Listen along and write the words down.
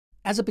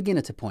As a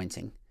beginner to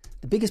pointing,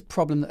 the biggest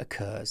problem that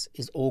occurs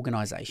is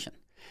organization.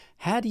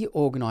 How do you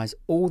organize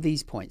all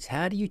these points?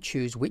 How do you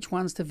choose which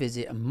ones to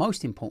visit? And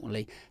most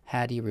importantly,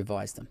 how do you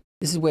revise them?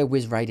 This is where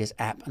WizRadius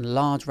app and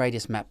large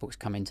radius map books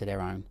come into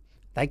their own.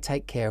 They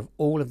take care of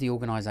all of the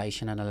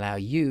organization and allow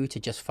you to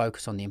just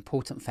focus on the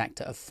important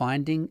factor of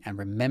finding and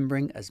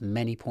remembering as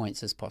many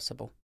points as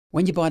possible.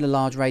 When you buy the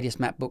large radius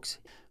map books,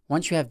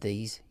 once you have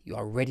these, you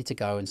are ready to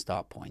go and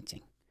start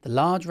pointing. The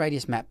large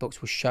radius map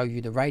books will show you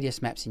the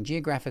radius maps in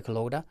geographical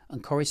order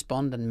and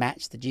correspond and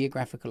match the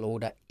geographical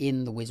order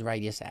in the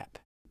WizRadius app.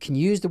 You can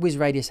use the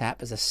WizRadius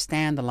app as a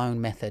standalone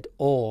method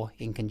or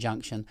in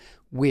conjunction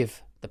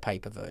with the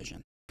paper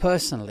version.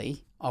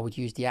 Personally, I would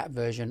use the app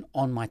version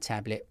on my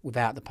tablet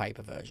without the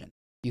paper version.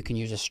 You can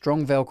use a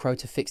strong Velcro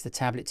to fix the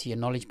tablet to your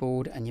knowledge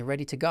board and you're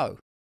ready to go.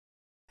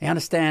 I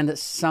understand that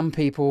some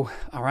people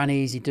are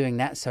uneasy doing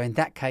that, so in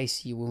that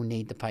case you will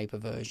need the paper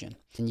version.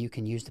 And you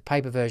can use the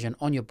paper version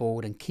on your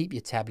board and keep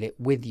your tablet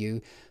with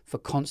you for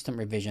constant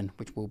revision,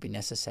 which will be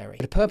necessary.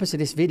 For the purpose of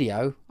this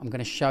video, I'm going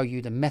to show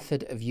you the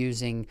method of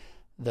using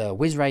the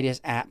WizRadius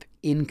app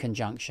in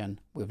conjunction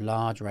with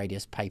large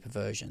radius paper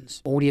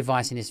versions. All the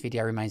advice in this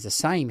video remains the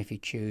same if you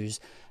choose,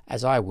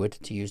 as I would,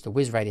 to use the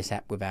WizRadius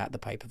app without the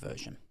paper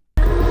version.